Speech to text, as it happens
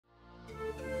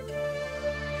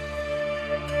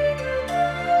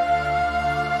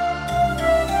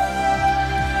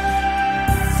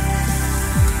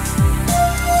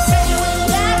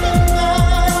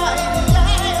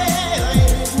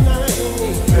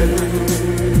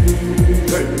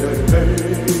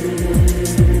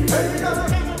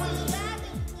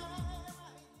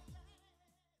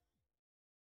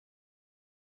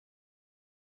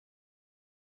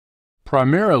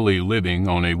Primarily living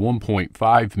on a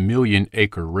 1.5 million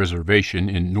acre reservation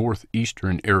in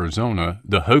northeastern Arizona,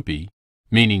 the Hopi,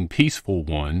 meaning peaceful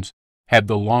ones, have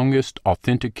the longest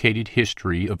authenticated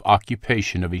history of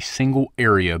occupation of a single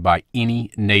area by any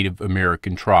Native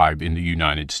American tribe in the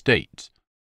United States.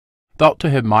 Thought to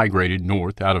have migrated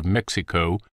north out of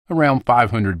Mexico around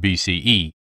 500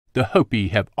 BCE, the Hopi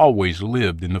have always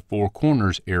lived in the Four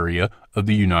Corners area of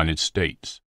the United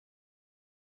States.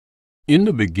 In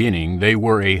the beginning, they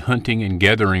were a hunting and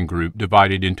gathering group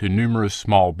divided into numerous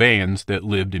small bands that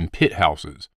lived in pit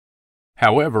houses.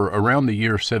 However, around the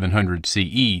year 700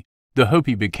 CE, the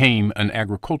Hopi became an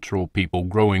agricultural people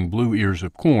growing blue ears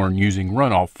of corn using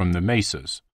runoff from the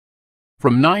mesas.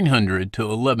 From 900 to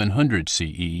 1100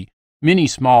 CE, many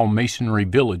small masonry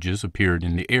villages appeared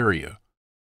in the area.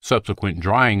 Subsequent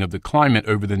drying of the climate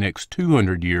over the next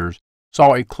 200 years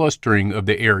saw a clustering of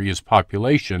the area's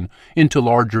population into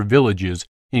larger villages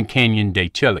in Canyon de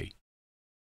Chelly.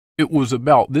 It was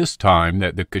about this time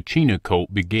that the Kachina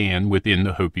cult began within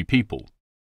the Hopi people.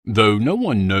 Though no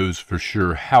one knows for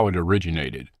sure how it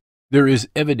originated, there is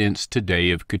evidence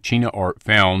today of Kachina art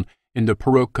found in the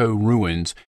Parroco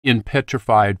ruins in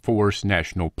Petrified Forest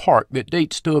National Park that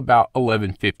dates to about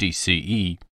 1150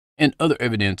 CE, and other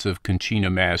evidence of Kachina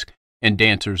masks and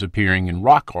dancers appearing in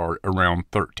rock art around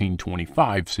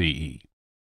 1325 CE.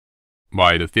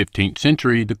 By the 15th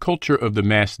century, the culture of the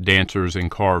masked dancers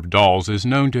and carved dolls is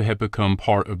known to have become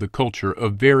part of the culture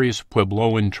of various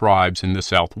Puebloan tribes in the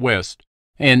Southwest,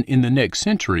 and in the next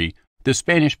century, the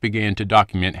Spanish began to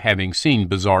document having seen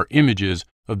bizarre images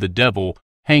of the devil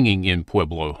hanging in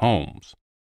Pueblo homes.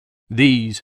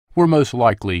 These were most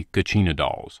likely Kachina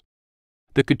dolls.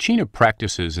 The Kachina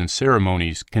practices and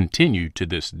ceremonies continue to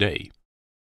this day.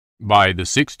 By the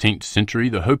 16th century,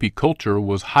 the Hopi culture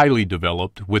was highly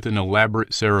developed with an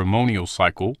elaborate ceremonial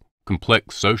cycle,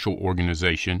 complex social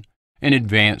organization, and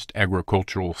advanced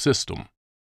agricultural system.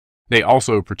 They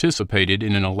also participated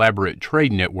in an elaborate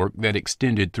trade network that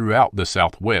extended throughout the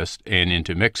Southwest and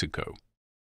into Mexico.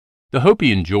 The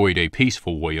Hopi enjoyed a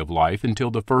peaceful way of life until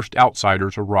the first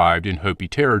outsiders arrived in Hopi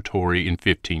territory in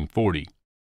 1540.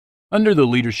 Under the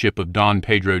leadership of Don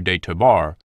Pedro de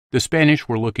Tobar, the Spanish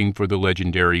were looking for the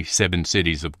legendary 7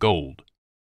 cities of gold.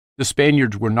 The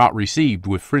Spaniards were not received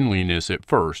with friendliness at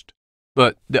first,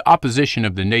 but the opposition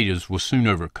of the natives was soon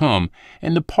overcome,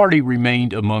 and the party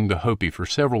remained among the Hopi for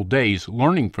several days,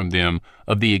 learning from them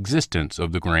of the existence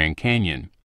of the Grand Canyon.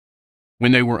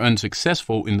 When they were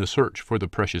unsuccessful in the search for the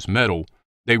precious metal,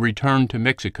 they returned to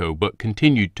Mexico but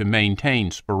continued to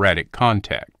maintain sporadic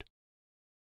contact.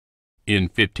 In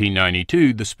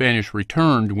 1592, the Spanish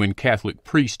returned when Catholic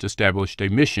priests established a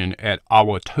mission at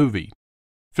Awatovi.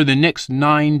 For the next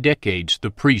 9 decades,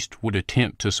 the priest would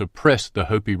attempt to suppress the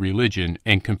Hopi religion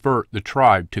and convert the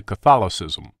tribe to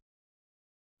Catholicism.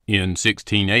 In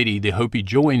 1680, the Hopi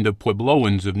joined the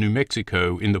Puebloans of New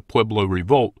Mexico in the Pueblo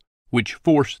Revolt, which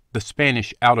forced the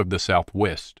Spanish out of the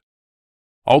Southwest.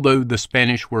 Although the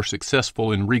Spanish were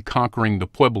successful in reconquering the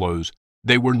Pueblos,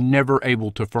 they were never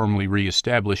able to firmly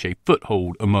reestablish a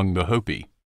foothold among the Hopi.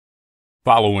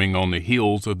 Following on the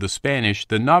heels of the Spanish,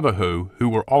 the Navajo, who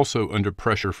were also under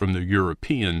pressure from the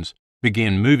Europeans,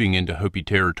 began moving into Hopi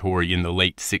territory in the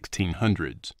late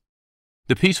 1600s.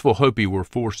 The peaceful Hopi were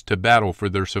forced to battle for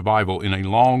their survival in a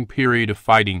long period of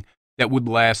fighting that would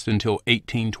last until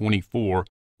 1824,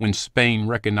 when Spain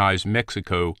recognized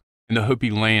Mexico and the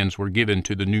Hopi lands were given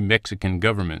to the new Mexican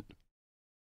government.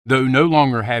 Though no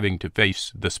longer having to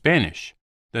face the Spanish,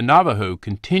 the Navajo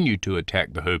continued to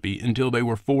attack the Hopi until they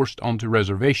were forced onto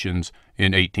reservations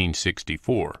in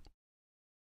 1864.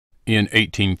 In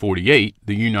 1848,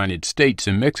 the United States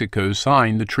and Mexico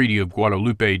signed the Treaty of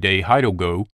Guadalupe de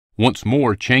Hidalgo, once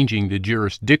more changing the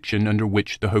jurisdiction under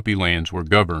which the Hopi lands were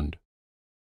governed.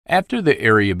 After the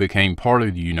area became part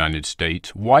of the United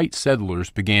States, white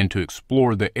settlers began to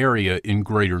explore the area in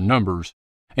greater numbers,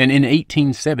 and in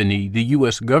 1870 the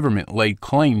U.S. government laid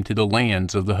claim to the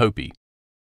lands of the Hopi.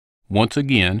 Once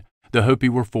again, the Hopi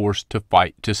were forced to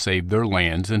fight to save their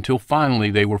lands until finally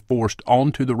they were forced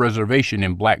onto the reservation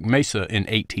in Black Mesa in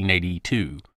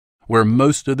 1882, where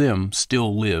most of them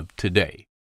still live today.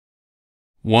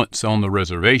 Once on the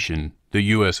reservation, the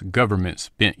U.S. government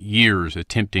spent years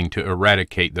attempting to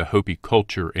eradicate the Hopi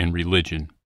culture and religion.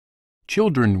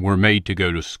 Children were made to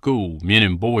go to school, men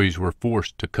and boys were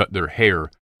forced to cut their hair,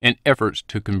 and efforts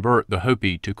to convert the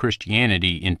Hopi to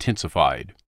Christianity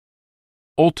intensified.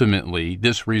 Ultimately,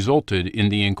 this resulted in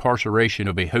the incarceration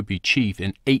of a Hopi chief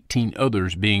and 18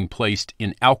 others being placed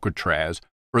in Alcatraz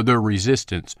for their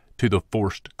resistance to the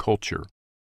forced culture.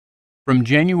 From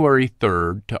January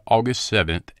 3rd to August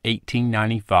 7th,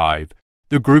 1895,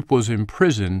 The group was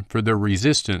imprisoned for their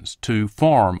resistance to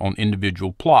farm on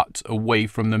individual plots away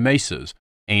from the mesas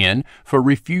and for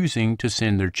refusing to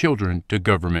send their children to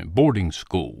government boarding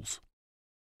schools.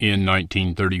 In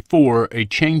 1934, a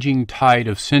changing tide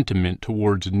of sentiment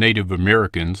towards Native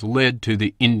Americans led to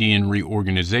the Indian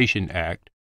Reorganization Act,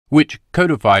 which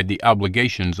codified the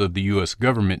obligations of the U.S.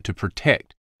 government to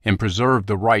protect and preserve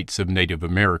the rights of Native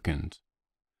Americans.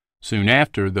 Soon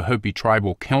after, the Hopi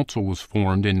Tribal Council was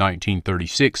formed in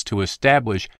 1936 to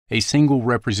establish a single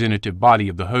representative body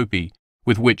of the Hopi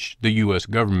with which the U.S.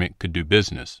 government could do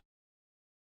business.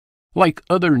 Like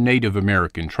other Native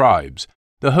American tribes,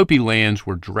 the Hopi lands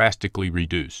were drastically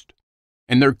reduced,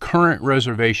 and their current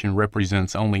reservation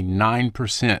represents only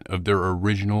 9% of their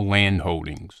original land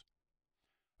holdings.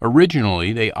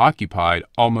 Originally, they occupied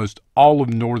almost all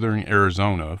of northern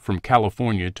Arizona from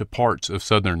California to parts of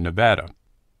southern Nevada.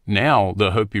 Now,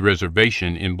 the Hopi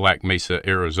Reservation in Black Mesa,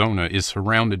 Arizona is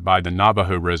surrounded by the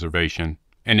Navajo Reservation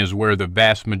and is where the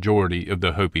vast majority of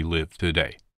the Hopi live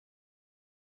today.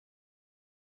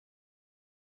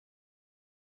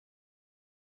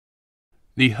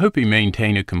 The Hopi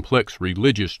maintain a complex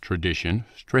religious tradition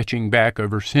stretching back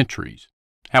over centuries.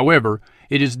 However,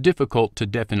 it is difficult to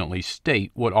definitely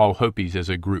state what all Hopis as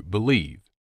a group believe.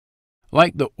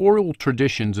 Like the oral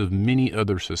traditions of many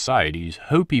other societies,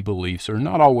 Hopi beliefs are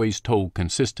not always told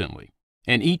consistently,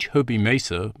 and each Hopi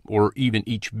mesa, or even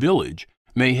each village,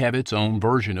 may have its own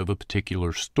version of a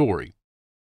particular story.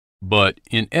 But,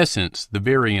 in essence, the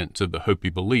variants of the Hopi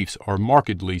beliefs are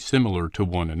markedly similar to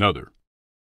one another.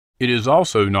 It is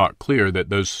also not clear that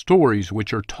those stories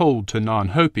which are told to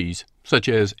non-Hopis, such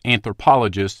as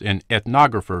anthropologists and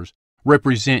ethnographers,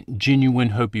 represent genuine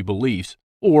Hopi beliefs,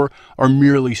 or are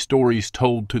merely stories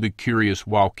told to the curious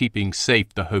while keeping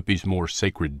safe the Hopis' more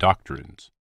sacred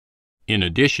doctrines. In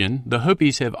addition, the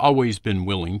Hopis have always been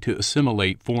willing to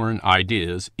assimilate foreign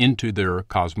ideas into their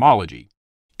cosmology,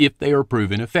 if they are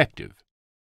proven effective.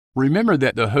 Remember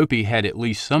that the Hopi had at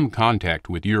least some contact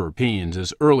with Europeans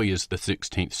as early as the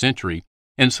 16th century,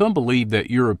 and some believe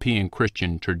that European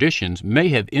Christian traditions may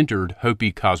have entered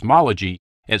Hopi cosmology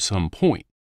at some point.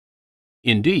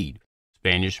 Indeed,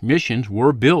 Spanish missions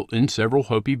were built in several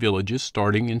Hopi villages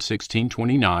starting in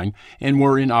 1629 and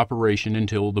were in operation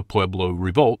until the Pueblo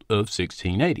Revolt of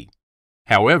 1680.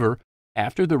 However,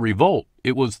 after the revolt,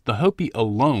 it was the Hopi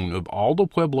alone of all the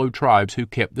Pueblo tribes who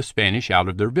kept the Spanish out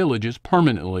of their villages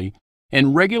permanently,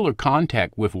 and regular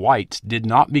contact with whites did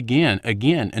not begin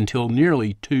again until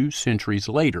nearly 2 centuries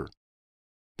later.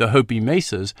 The Hopi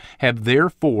mesas have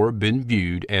therefore been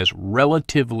viewed as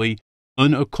relatively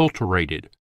unacculturated,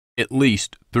 at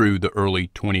least through the early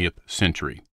 20th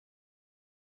century.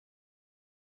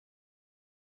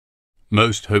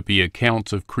 Most Hopi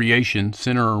accounts of creation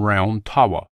center around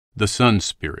Tawa, the sun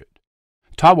spirit.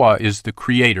 Tawa is the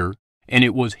creator, and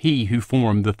it was he who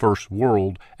formed the first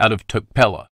world out of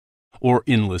Tukpela, or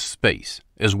endless space,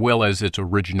 as well as its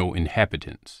original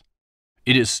inhabitants.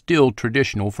 It is still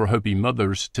traditional for Hopi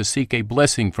mothers to seek a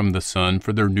blessing from the sun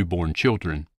for their newborn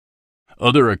children.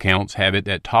 Other accounts have it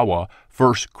that Tawa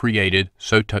first created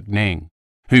Sotuknang,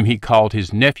 whom he called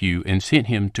his nephew and sent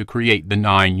him to create the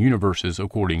 9 universes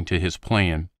according to his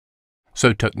plan.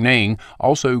 Sotuknang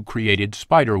also created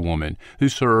Spider-Woman, who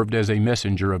served as a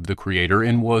messenger of the Creator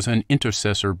and was an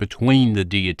intercessor between the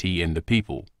deity and the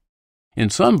people.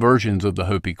 In some versions of the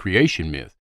Hopi creation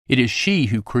myth, it is she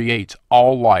who creates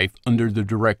all life under the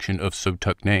direction of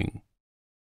Sotuknang.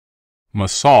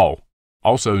 Masal,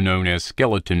 also known as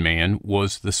Skeleton Man,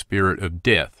 was the spirit of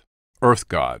death, earth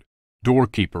god,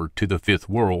 doorkeeper to the 5th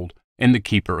world, and the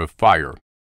keeper of fire.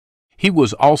 He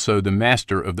was also the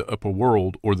master of the upper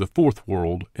world or the 4th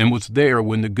world, and was there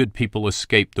when the good people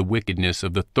escaped the wickedness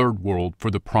of the 3rd world for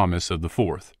the promise of the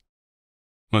 4th.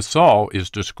 Masal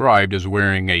is described as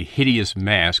wearing a hideous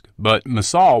mask, but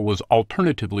Masal was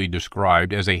alternatively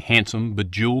described as a handsome,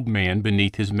 bejeweled man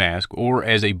beneath his mask or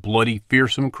as a bloody,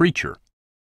 fearsome creature.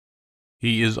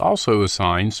 He is also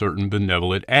assigned certain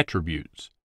benevolent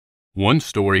attributes. One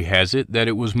story has it that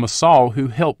it was Masal who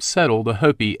helped settle the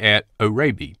Hopi at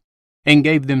Oraibi and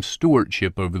gave them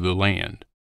stewardship over the land.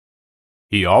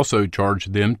 He also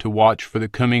charged them to watch for the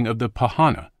coming of the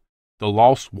Pahana, the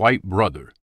lost white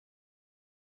brother.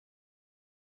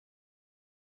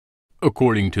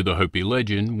 According to the Hopi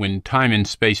legend, when time and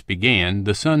space began,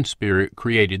 the sun spirit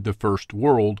created the first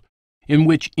world, in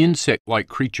which insect-like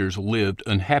creatures lived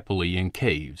unhappily in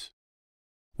caves.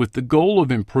 With the goal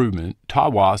of improvement,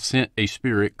 Tawa sent a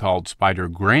spirit called Spider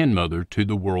Grandmother to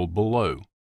the world below.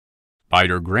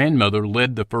 Spider Grandmother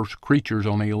led the first creatures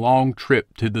on a long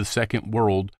trip to the second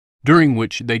world, during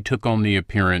which they took on the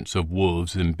appearance of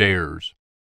wolves and bears.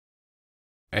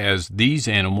 As these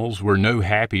animals were no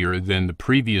happier than the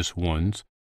previous ones,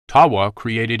 Tawa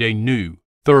created a new,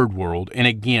 third world and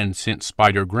again sent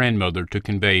Spider Grandmother to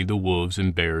convey the wolves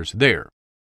and bears there.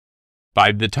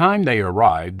 By the time they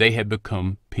arrived, they had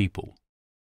become people.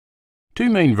 Two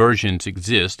main versions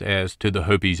exist as to the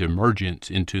Hopi's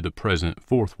emergence into the present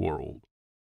fourth world.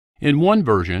 In one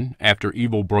version, after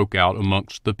evil broke out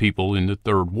amongst the people in the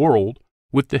third world,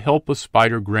 with the help of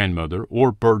Spider Grandmother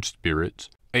or bird spirits,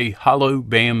 a hollow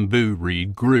bamboo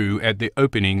reed grew at the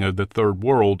opening of the third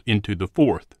world into the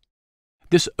fourth.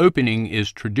 This opening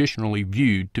is traditionally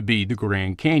viewed to be the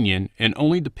Grand Canyon, and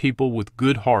only the people with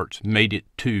good hearts made it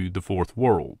to the fourth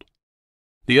world.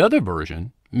 The other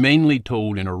version, mainly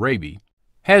told in Arabia,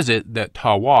 has it that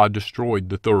Tawa destroyed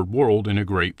the third world in a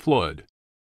great flood.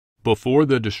 Before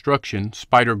the destruction,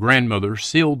 Spider Grandmother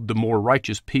sealed the more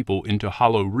righteous people into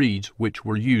hollow reeds which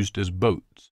were used as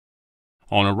boats.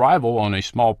 On arrival on a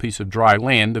small piece of dry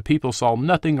land, the people saw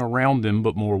nothing around them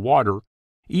but more water,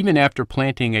 even after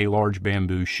planting a large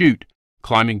bamboo shoot,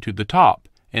 climbing to the top,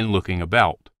 and looking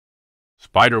about.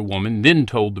 Spider Woman then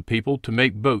told the people to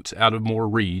make boats out of more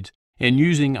reeds, and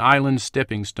using island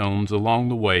stepping stones along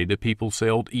the way, the people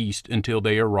sailed east until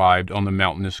they arrived on the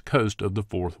mountainous coast of the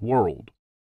fourth world.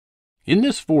 In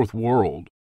this fourth world,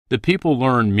 the people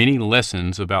learned many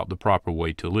lessons about the proper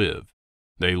way to live.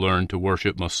 They learned to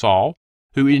worship Masal,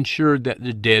 who ensured that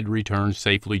the dead returned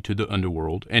safely to the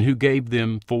underworld, and who gave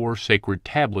them 4 sacred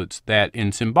tablets that,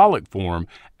 in symbolic form,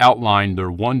 outlined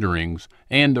their wanderings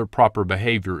and their proper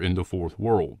behavior in the fourth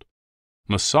world.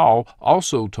 Masal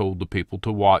also told the people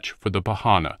to watch for the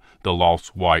Pahana, the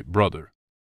lost white brother.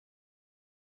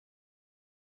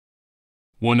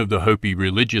 One of the Hopi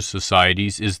religious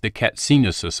societies is the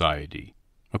Katsina Society.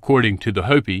 According to the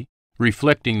Hopi,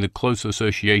 reflecting the close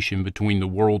association between the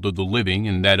world of the living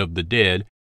and that of the dead,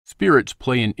 spirits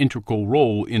play an integral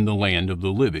role in the land of the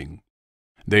living.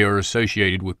 They are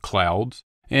associated with clouds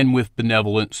and with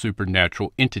benevolent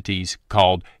supernatural entities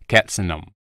called Hisat-Senom,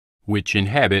 which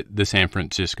inhabit the San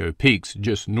Francisco Peaks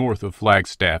just north of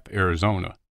Flagstaff,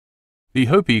 Arizona. The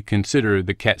Hopi consider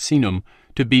the Hisat-Senom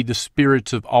to be the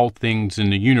spirits of all things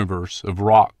in the universe, of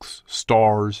rocks,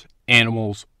 stars,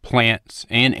 animals, plants,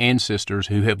 and ancestors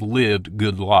who have lived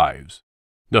good lives.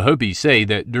 The Hopi say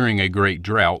that during a great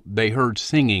drought, they heard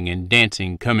singing and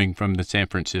dancing coming from the San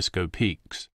Francisco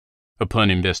Peaks.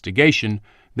 Upon investigation,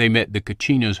 they met the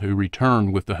Kachinas who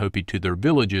returned with the Hopi to their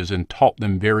villages and taught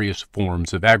them various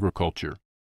forms of agriculture.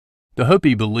 The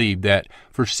Hopi believe that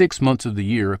for 6 months of the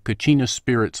year, Kachina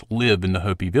spirits live in the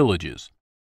Hopi villages.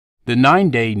 The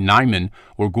 9-day Naiman,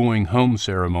 or going home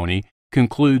ceremony,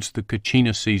 concludes the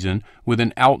Kachina season with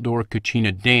an outdoor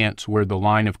Kachina dance where the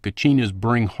line of Kachinas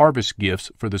bring harvest gifts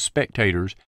for the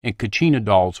spectators and Kachina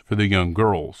dolls for the young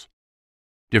girls.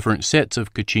 Different sets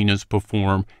of Kachinas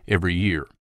perform every year.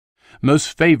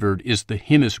 Most favored is the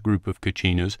Hemis group of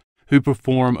Kachinas, who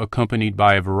perform accompanied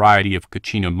by a variety of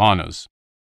Kachina manas.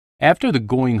 After the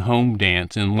going home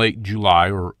dance in late July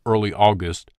or early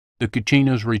August, the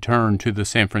Kachinas return to the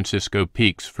San Francisco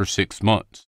Peaks for 6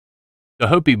 months. The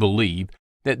Hopi believe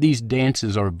that these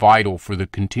dances are vital for the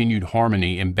continued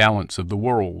harmony and balance of the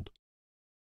world.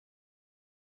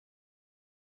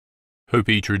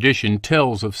 Hopi tradition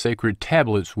tells of sacred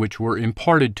tablets which were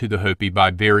imparted to the Hopi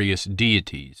by various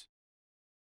deities.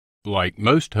 Like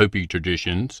most Hopi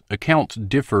traditions, accounts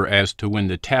differ as to when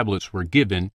the tablets were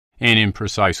given and in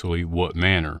precisely what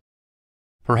manner.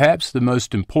 Perhaps the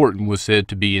most important was said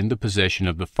to be in the possession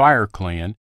of the Fire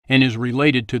Clan and is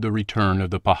related to the return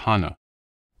of the Pahana.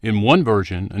 In one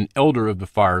version, an elder of the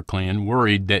Fire Clan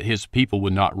worried that his people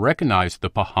would not recognize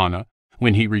the Pahana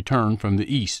when he returned from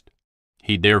the east.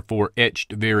 He therefore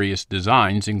etched various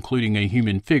designs, including a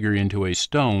human figure, into a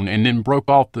stone and then broke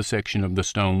off the section of the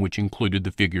stone which included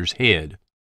the figure's head.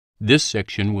 This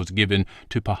section was given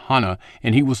to Pahana,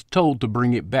 and he was told to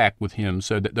bring it back with him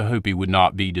so that the Hopi would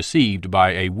not be deceived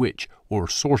by a witch or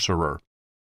sorcerer.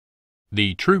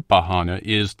 The true Pahana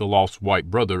is the lost white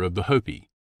brother of the Hopi.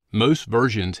 Most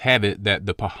versions have it that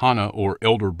the Pahana or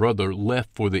elder brother left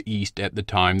for the east at the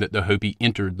time that the Hopi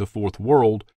entered the fourth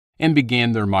world and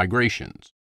began their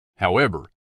migrations. However,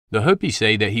 the Hopi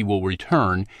say that he will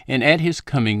return, and at his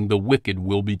coming the wicked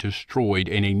will be destroyed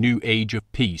and a new age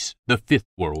of peace, the fifth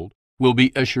world, will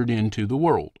be ushered into the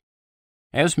world.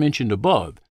 As mentioned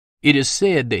above, it is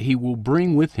said that he will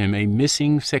bring with him a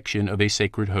missing section of a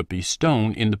sacred Hopi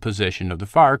stone in the possession of the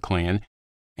Fire Clan,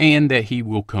 and that he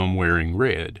will come wearing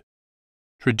red.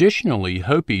 Traditionally,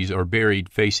 Hopis are buried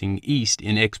facing east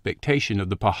in expectation of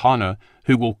the Pahana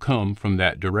who will come from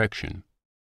that direction.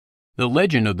 The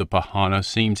legend of the Pahana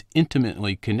seems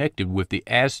intimately connected with the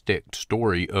Aztec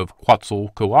story of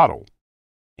Quetzalcoatl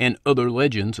and other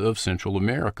legends of Central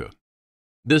America.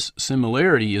 This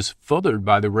similarity is furthered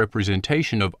by the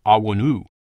representation of Awanu,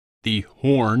 the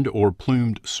horned or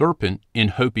plumed serpent in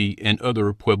Hopi and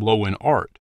other Puebloan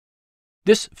art.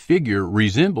 This figure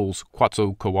resembles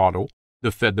Quetzalcoatl,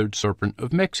 the feathered serpent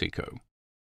of Mexico.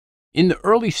 In the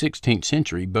early 16th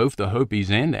century, both the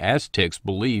Hopis and the Aztecs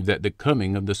believed that the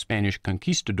coming of the Spanish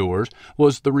conquistadors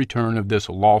was the return of this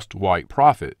lost white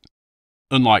prophet.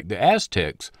 Unlike the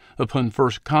Aztecs, upon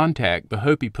first contact, the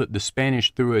Hopi put the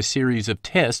Spanish through a series of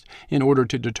tests in order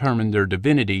to determine their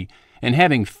divinity, and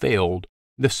having failed,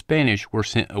 the Spanish were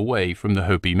sent away from the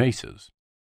Hopi mesas.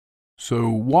 So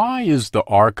why is the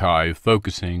archive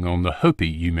focusing on the Hopi,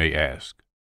 you may ask?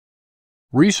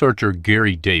 Researcher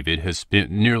Gary David has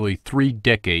spent nearly 3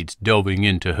 decades delving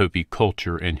into Hopi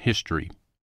culture and history.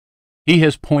 He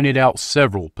has pointed out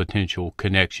several potential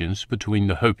connections between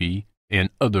the Hopi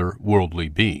and other worldly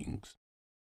beings.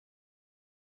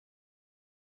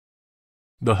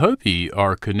 The Hopi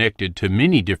are connected to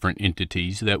many different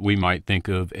entities that we might think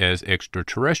of as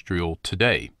extraterrestrial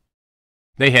today.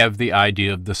 They have the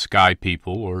idea of the sky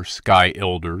people or sky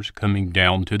elders coming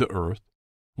down to the earth.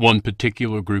 One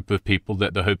particular group of people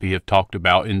that the Hopi have talked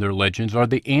about in their legends are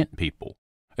the ant people,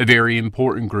 a very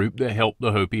important group that helped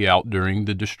the Hopi out during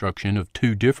the destruction of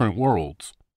 2 different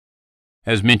worlds.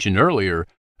 As mentioned earlier,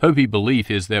 Hopi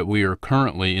belief is that we are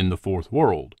currently in the 4th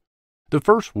world. The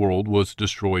first world was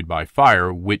destroyed by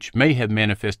fire, which may have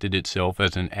manifested itself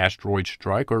as an asteroid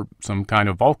strike or some kind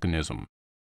of volcanism.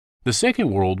 The second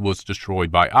world was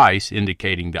destroyed by ice,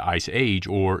 indicating the Ice Age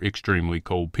or extremely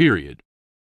cold period.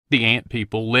 The ant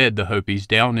people led the Hopis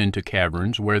down into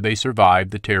caverns where they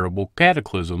survived the terrible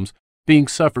cataclysms being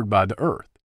suffered by the earth.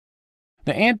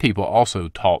 The ant people also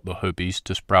taught the Hopis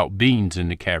to sprout beans in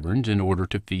the caverns in order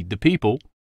to feed the people,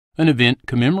 an event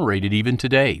commemorated even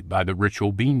today by the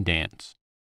ritual bean dance.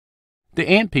 The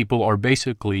ant people are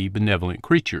basically benevolent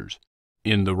creatures.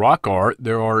 In the rock art,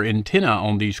 there are antennae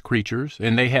on these creatures,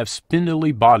 and they have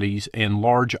spindly bodies and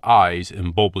large eyes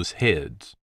and bulbous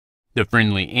heads. The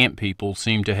friendly ant people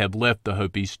seem to have left the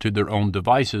Hopis to their own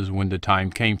devices when the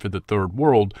time came for the third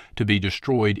world to be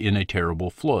destroyed in a terrible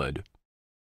flood.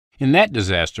 In that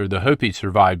disaster, the Hopi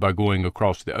survived by going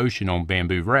across the ocean on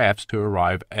bamboo rafts to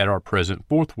arrive at our present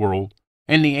 4th world,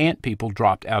 and the ant people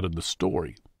dropped out of the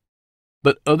story.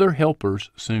 But other helpers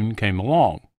soon came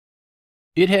along.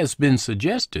 It has been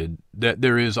suggested that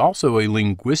there is also a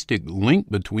linguistic link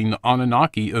between the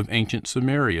Anunnaki of ancient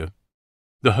Sumeria.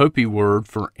 The Hopi word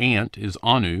for ant is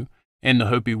Anu, and the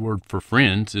Hopi word for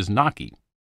friends is Naki.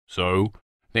 So,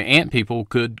 the ant people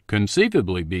could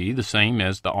conceivably be the same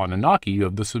as the Anunnaki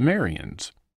of the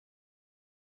Sumerians.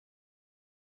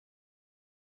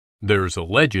 There's a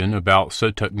legend about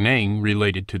Sotuk-Nang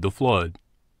related to the flood.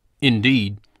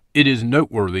 Indeed, it is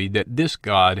noteworthy that this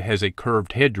god has a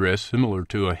curved headdress similar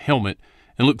to a helmet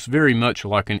and looks very much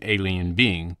like an alien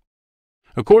being.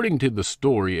 According to the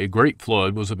story, a great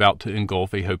flood was about to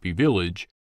engulf a Hopi village,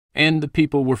 and the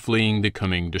people were fleeing the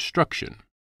coming destruction.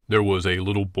 There was a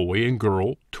little boy and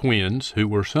girl, twins, who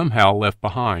were somehow left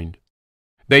behind.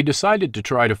 They decided to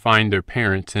try to find their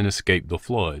parents and escape the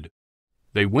flood.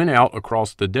 They went out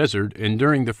across the desert, and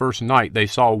during the first night they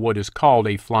saw what is called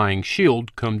a flying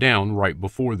shield come down right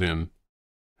before them.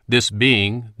 This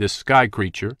being, this sky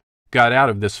creature, got out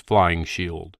of this flying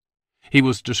shield. He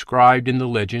was described in the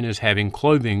legend as having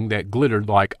clothing that glittered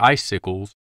like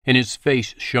icicles, and his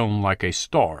face shone like a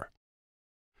star.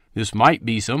 This might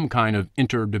be some kind of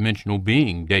interdimensional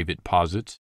being, David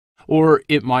posits, or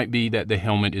it might be that the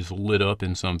helmet is lit up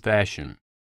in some fashion.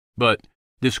 But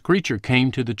this creature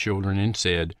came to the children and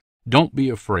said, "Don't be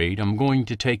afraid, I'm going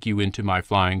to take you into my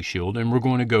flying shield, and we're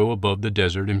going to go above the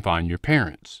desert and find your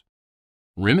parents."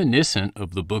 Reminiscent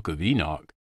of the Book of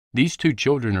Enoch, these 2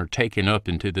 children are taken up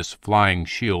into this flying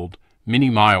shield many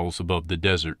miles above the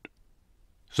desert.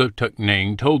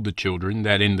 Sotuk-Nang told the children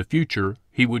that in the future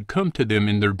he would come to them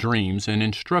in their dreams and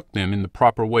instruct them in the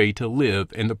proper way to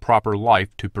live and the proper life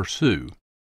to pursue.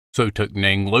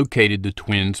 Sotuk-Nang located the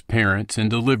twins' parents and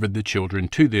delivered the children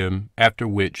to them, after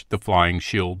which the flying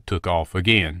shield took off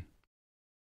again.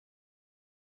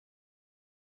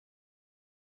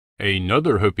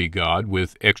 Another Hopi god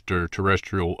with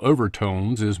extraterrestrial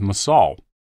overtones is Masal.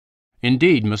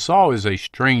 Indeed, Masal is a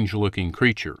strange-looking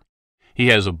creature. He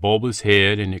has a bulbous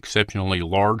head and exceptionally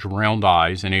large round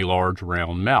eyes and a large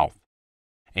round mouth.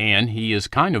 And he is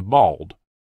kind of bald.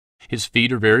 His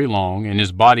feet are very long, and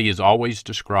his body is always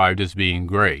described as being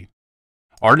gray.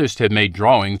 Artists have made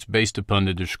drawings based upon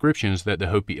the descriptions that the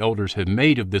Hopi elders have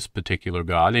made of this particular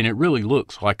god, and it really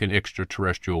looks like an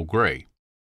extraterrestrial gray.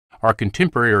 Our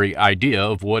contemporary idea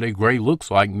of what a gray looks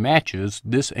like matches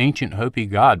this ancient Hopi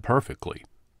god perfectly.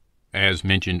 As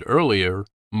mentioned earlier,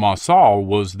 Masal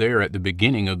was there at the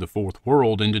beginning of the Fourth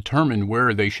World and determined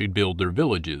where they should build their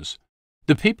villages.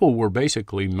 The people were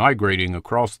basically migrating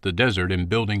across the desert and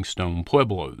building stone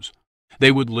pueblos.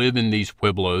 They would live in these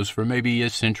pueblos for maybe a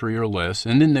century or less,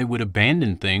 and then they would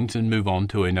abandon things and move on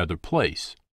to another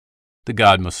place. The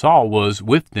god Masal was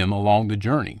with them along the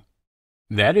journey.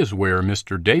 That is where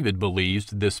Mr. David believes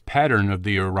this pattern of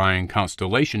the Orion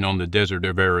constellation on the desert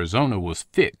of Arizona was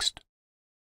fixed.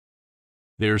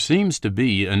 There seems to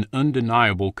be an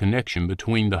undeniable connection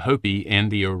between the Hopi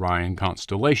and the Orion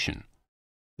constellation.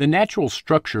 The natural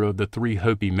structure of the three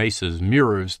Hopi mesas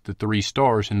mirrors the three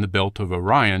stars in the belt of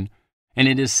Orion, and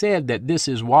it is said that this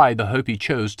is why the Hopi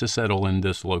chose to settle in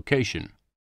this location.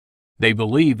 They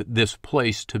believe this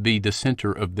place to be the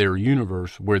center of their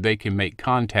universe where they can make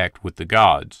contact with the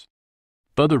gods.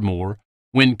 Furthermore,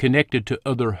 when connected to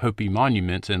other Hopi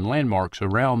monuments and landmarks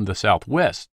around the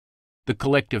southwest, the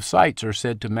collective sites are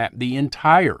said to map the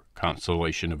entire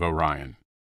constellation of Orion.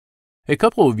 A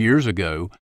couple of years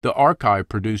ago, the archive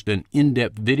produced an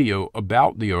in-depth video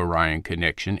about the Orion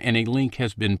connection, and a link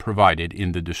has been provided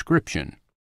in the description.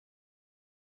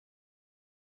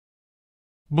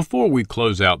 Before we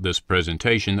close out this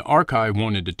presentation, the archive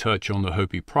wanted to touch on the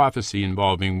Hopi prophecy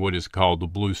involving what is called the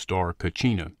Blue Star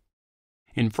Kachina.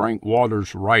 In Frank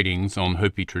Waters' writings on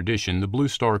Hopi tradition, the Blue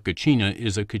Star Kachina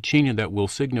is a Kachina that will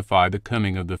signify the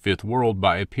coming of the Fifth World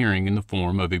by appearing in the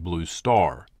form of a blue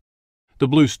star. The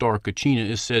Blue Star Kachina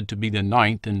is said to be the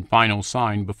ninth and final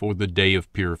sign before the Day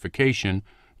of Purification,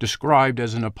 described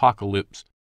as an apocalypse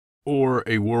or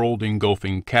a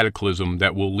world-engulfing cataclysm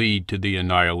that will lead to the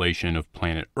annihilation of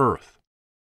planet Earth.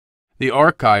 The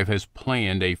archive has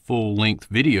planned a full-length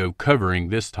video covering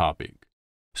this topic,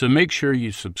 so make sure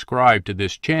you subscribe to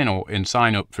this channel and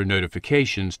sign up for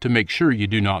notifications to make sure you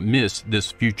do not miss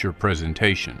this future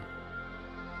presentation.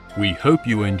 We hope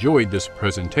you enjoyed this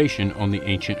presentation on the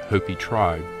ancient Hopi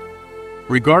tribe.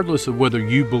 Regardless of whether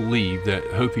you believe that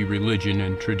Hopi religion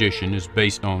and tradition is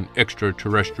based on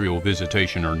extraterrestrial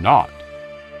visitation or not,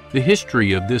 the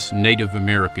history of this Native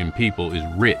American people is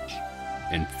rich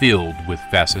and filled with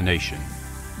fascination.